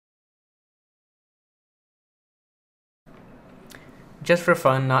just for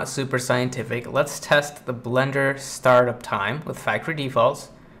fun, not super scientific, let's test the Blender startup time with factory defaults,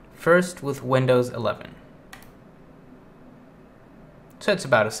 first with Windows 11. So it's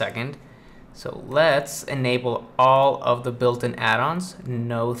about a second. So let's enable all of the built-in add-ons,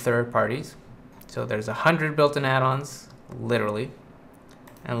 no third parties. So there's 100 built-in add-ons, literally.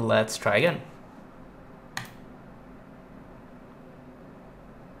 And let's try again.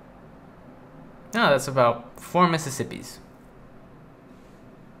 No, that's about 4 Mississippis.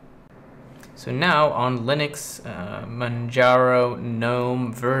 So now on Linux, Manjaro,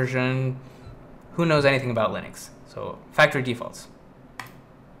 GNOME version, who knows anything about Linux? So factory defaults.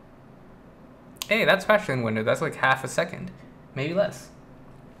 Hey, that's faster than Windows. That's like half a second, maybe less.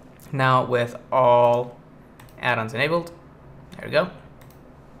 Now with all add-ons enabled, there we go.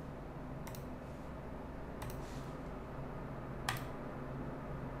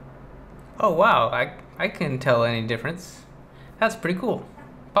 Oh wow, I couldn't tell any difference. That's pretty cool.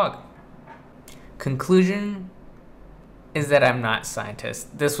 Bug. Conclusion is that I'm not a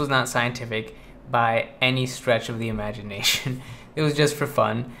scientist. This was not scientific by any stretch of the imagination. It was just for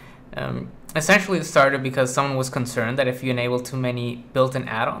fun. Essentially it started because someone was concerned that if you enable too many built-in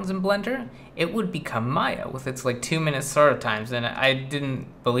add-ons in Blender, it would become Maya with its like 2-minute startup times, and I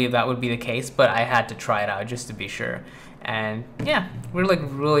didn't believe that would be the case, but I had to try it out just to be sure. And yeah, we're like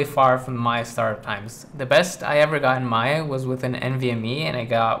really far from Maya startup times. The best I ever got in Maya was with an NVMe, and I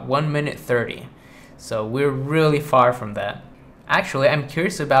got 1 minute 30. So we're really far from that. Actually, I'm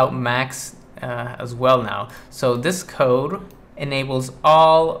curious about Macs as well now. So this code enables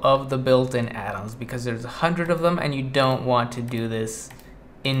all of the built-in add-ons because there's 100 of them, and you don't want to do this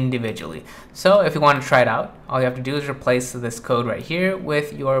individually. So if you want to try it out, all you have to do is replace this code right here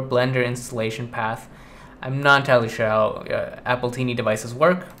with your Blender installation path. I'm not entirely sure how Apple TV devices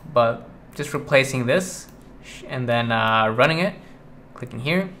work, but just replacing this and then running it, clicking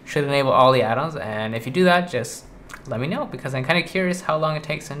here, should enable all the add-ons. And if you do that, just let me know, because I'm kind of curious how long it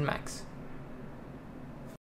takes in Macs.